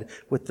forehead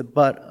with the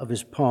butt of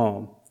his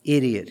palm.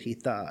 Idiot, he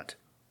thought.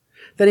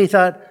 Then he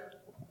thought,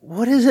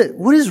 what is it?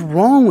 What is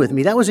wrong with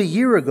me? That was a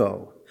year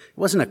ago. It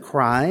wasn't a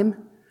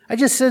crime. I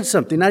just said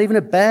something, not even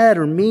a bad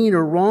or mean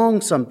or wrong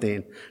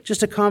something,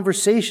 just a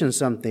conversation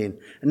something.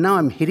 And now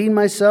I'm hitting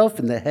myself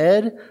in the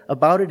head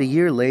about it a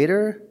year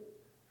later?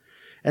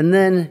 And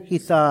then he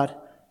thought,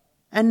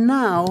 and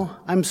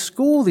now I'm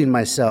scolding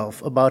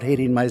myself about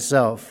hating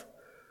myself.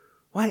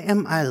 Why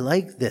am I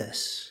like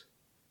this?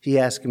 He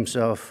asked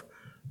himself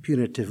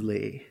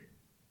punitively.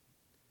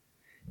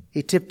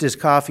 He tipped his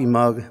coffee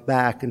mug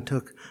back and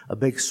took a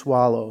big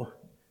swallow,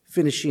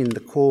 finishing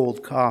the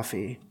cold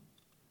coffee.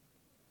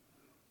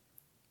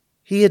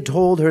 He had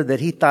told her that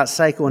he thought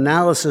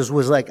psychoanalysis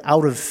was like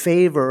out of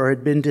favor or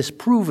had been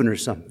disproven or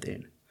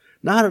something.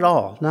 Not at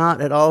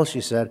all,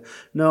 she said.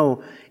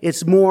 No,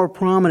 it's more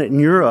prominent in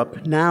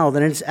Europe now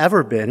than it's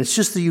ever been. It's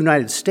just the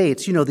United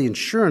States. You know, the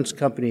insurance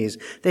companies,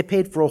 they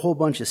paid for a whole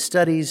bunch of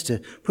studies to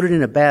put it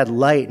in a bad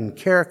light and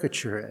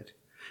caricature it.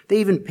 They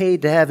even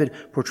paid to have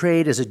it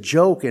portrayed as a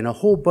joke in a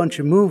whole bunch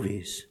of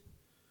movies.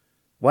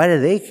 Why do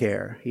they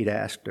care? He'd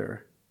asked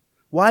her.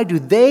 Why do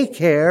they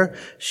care?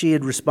 She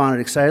had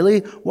responded excitedly.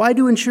 Why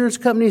do insurance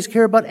companies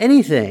care about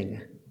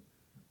anything?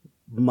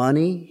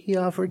 Money, he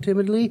offered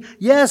timidly.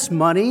 Yes,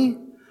 money.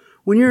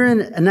 When you're in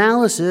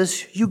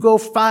analysis, you go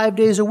 5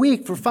 days a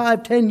week for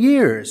 5-10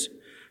 years.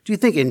 Do you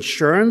think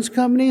insurance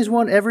companies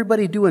want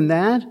everybody doing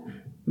that?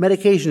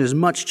 Medication is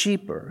much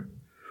cheaper.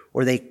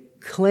 Or they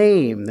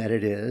claim that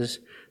it is.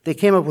 They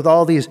came up with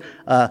all these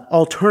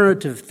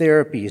alternative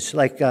therapies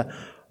like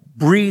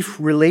brief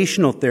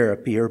relational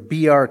therapy or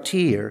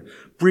BRT or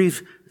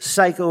brief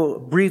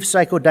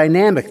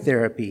psychodynamic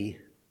therapy,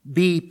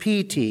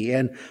 BPT,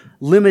 and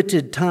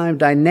limited time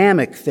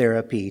dynamic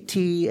therapy,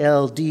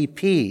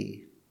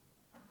 TLDP.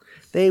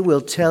 They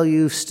will tell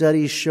you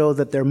studies show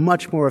that they're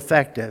much more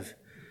effective.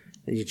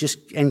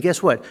 And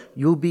guess what?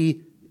 You'll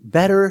be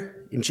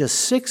better in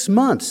just 6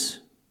 months.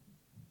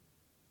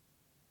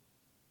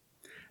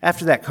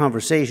 After that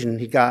conversation,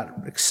 he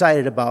got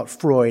excited about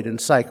Freud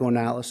and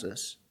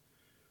psychoanalysis.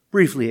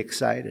 Briefly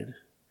excited.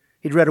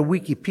 He'd read a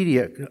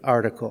Wikipedia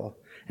article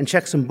and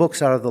checked some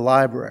books out of the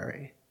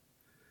library.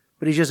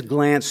 But he just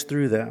glanced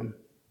through them.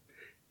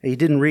 He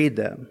didn't read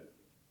them.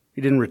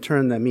 He didn't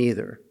return them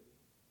either.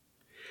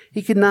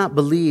 He could not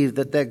believe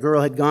that that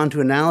girl had gone to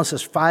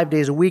analysis 5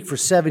 days a week for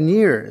 7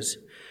 years.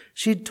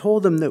 She'd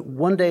told him that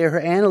one day her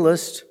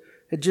analyst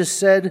had just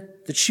said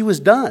that she was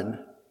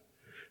done,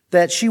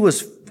 that she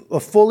was a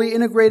fully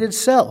integrated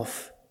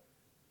self.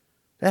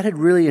 That had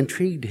really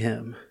intrigued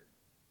him.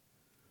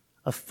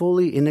 A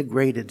fully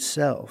integrated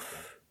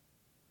self.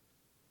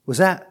 Was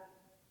that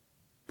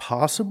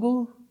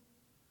possible?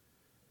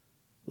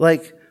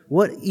 Like,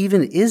 what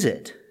even is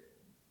it?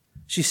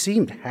 She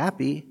seemed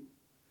happy.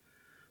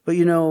 But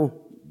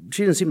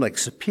she didn't seem like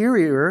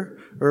superior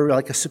or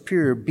like a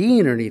superior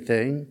being or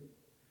anything.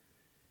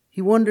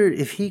 He wondered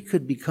if he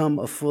could become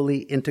a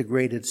fully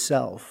integrated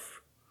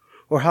self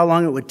or how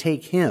long it would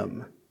take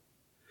him.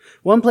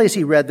 One place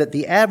he read that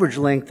the average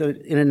length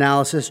in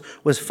analysis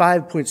was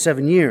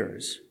 5.7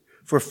 years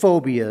for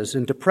phobias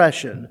and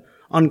depression,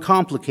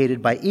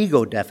 uncomplicated by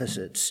ego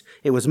deficits.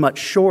 It was much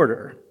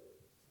shorter.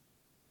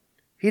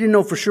 He didn't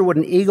know for sure what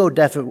an ego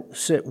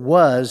deficit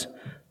was,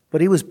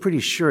 but he was pretty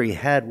sure he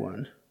had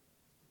one.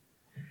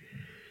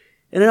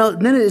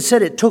 And then it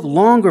said it took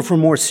longer for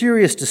more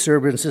serious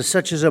disturbances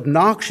such as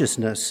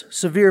obnoxiousness,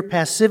 severe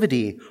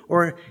passivity,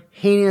 or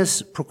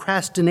heinous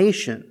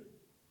procrastination.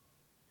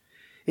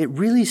 It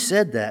really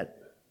said that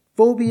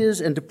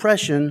phobias and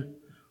depression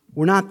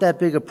were not that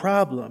big a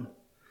problem.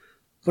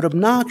 But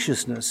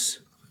obnoxiousness,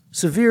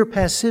 severe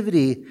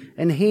passivity,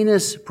 and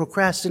heinous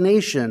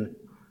procrastination,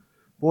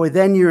 boy,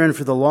 then you're in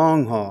for the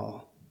long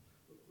haul.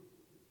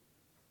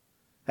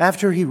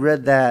 After he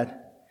read that,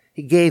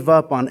 he gave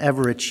up on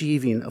ever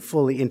achieving a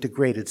fully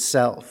integrated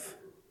self.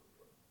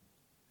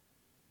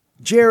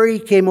 Jerry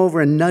came over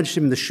and nudged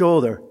him in the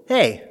shoulder.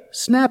 Hey,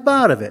 snap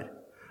out of it.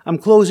 I'm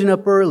closing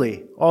up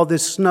early. All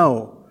this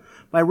snow.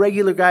 My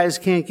regular guys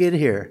can't get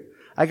here.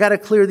 I got to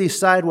clear these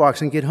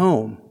sidewalks and get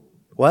home.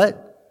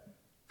 What?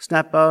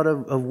 Snap out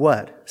of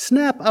what?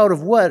 Snap out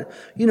of what?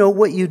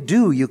 What you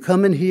do. You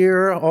come in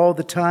here all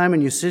the time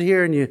and you sit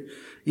here and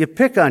you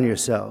pick on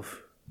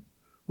yourself.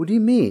 What do you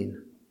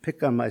mean,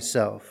 pick on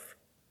myself?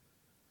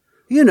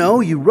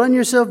 You run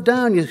yourself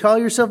down. You call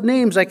yourself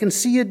names. I can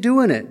see you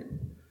doing it.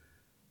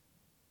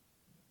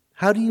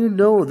 How do you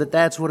know that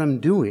that's what I'm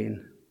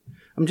doing?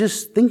 I'm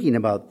just thinking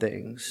about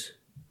things.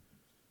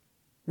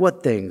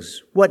 What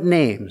things? What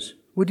names?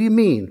 What do you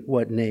mean,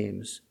 what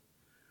names?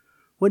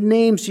 What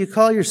names do you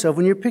call yourself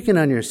when you're picking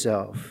on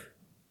yourself?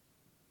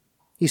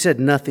 He said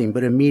nothing,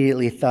 but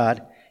immediately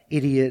thought,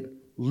 idiot,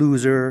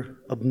 loser,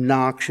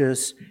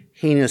 obnoxious,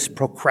 heinous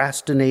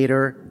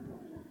procrastinator.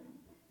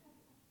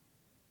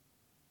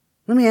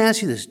 Let me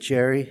ask you this,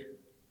 Jerry.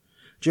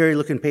 Jerry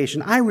looking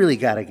patient. I really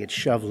got to get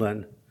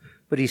shoveling.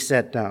 But he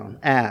sat down.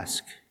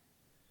 Ask.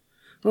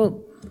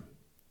 Well,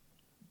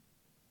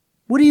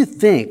 what do you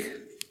think?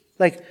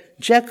 Like,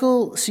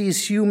 Jekyll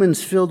sees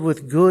humans filled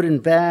with good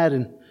and bad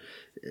and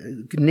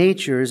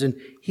natures, and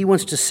he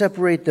wants to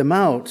separate them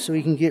out so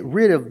he can get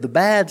rid of the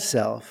bad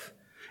self.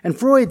 And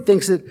Freud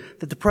thinks that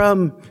the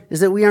problem is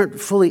that we aren't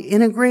fully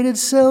integrated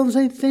selves,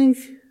 I think.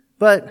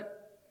 But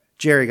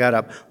Jerry got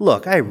up.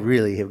 Look, I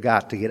really have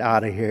got to get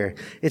out of here.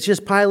 It's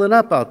just piling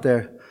up out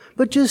there.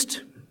 But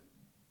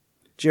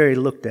Jerry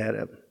looked at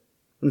him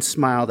and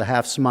smiled a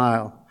half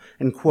smile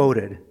and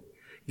quoted,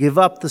 "Give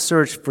up the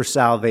search for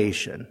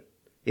salvation.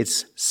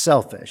 It's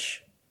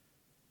selfish."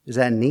 Is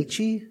that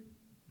Nietzsche?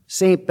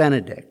 Saint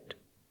Benedict.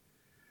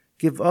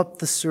 Give up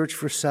the search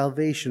for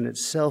salvation.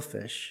 It's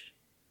selfish.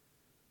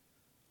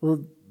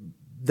 Well,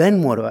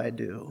 then what do I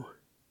do?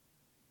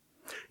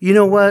 You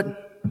know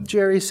what?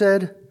 Jerry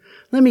said.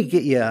 Let me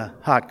get you a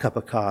hot cup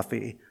of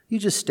coffee. You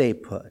just stay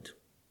put.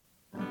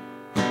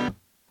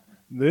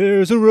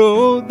 There's a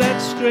road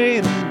that's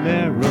straight and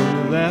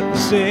narrow that the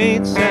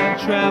saints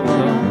have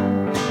traveled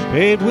on,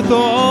 paved with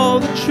all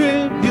the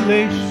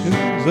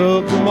tribulations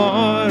of the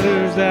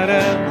martyrs that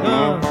have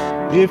gone.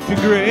 If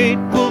you're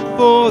grateful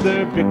for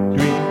their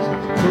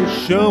victories, for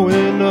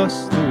showing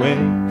us the way,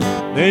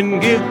 then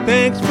give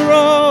thanks for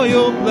all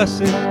your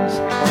blessings.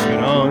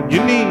 Get on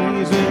your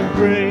knees and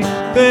pray.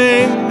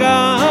 Thank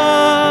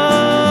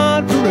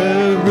God for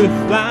every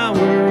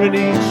flower in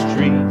each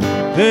tree.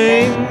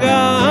 Thank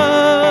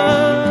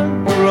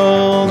God for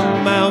all the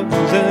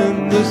mountains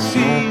and the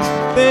seas.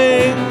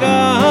 Thank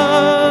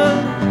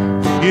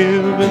God for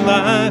giving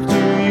life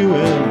to you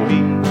and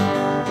me.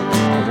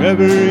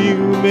 Wherever you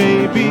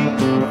may be,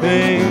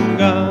 thank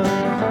God.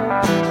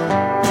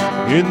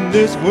 In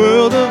this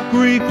world of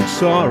grief and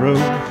sorrow,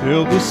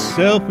 filled with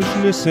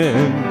selfishness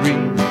and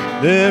greed,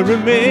 there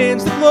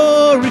remains the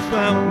glory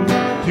fountain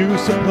to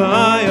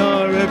supply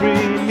our every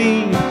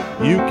need.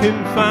 You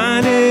can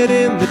find it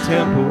in the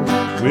temple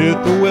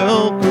with the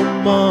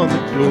welcome on the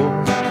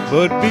door.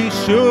 But be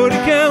sure to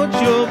count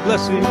your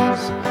blessings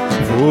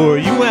before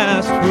you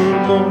ask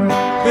for more.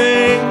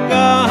 Thank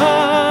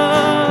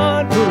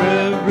God for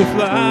every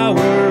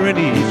flower and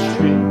each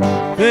tree.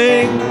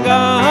 Thank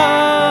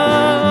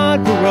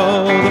God for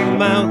all the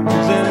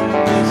mountains and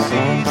the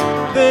seas.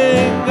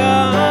 Thank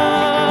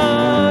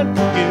God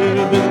for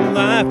giving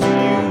life to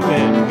you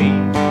and me.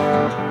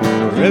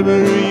 Wherever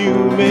you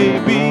may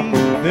be,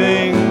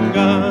 thank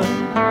God.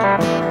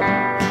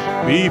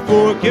 Be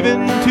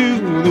forgiven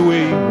to the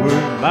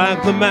wayward,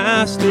 like the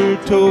Master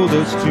told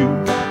us to,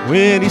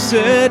 when he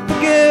said,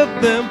 forgive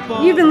them.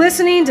 You've been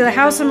listening to the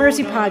House of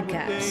Mercy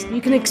podcast.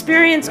 You can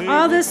experience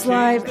all this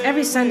live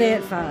every Sunday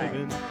at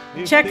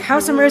 5. Check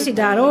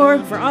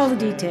houseofmercy.org for all the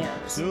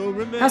details.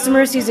 House of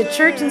Mercy is a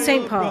church in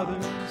St. Paul.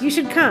 You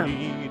should come.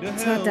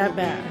 It's not that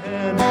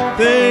bad.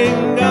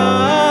 Thank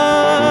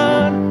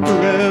God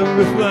for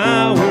every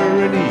flower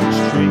and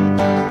each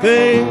tree.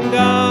 Thank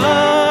God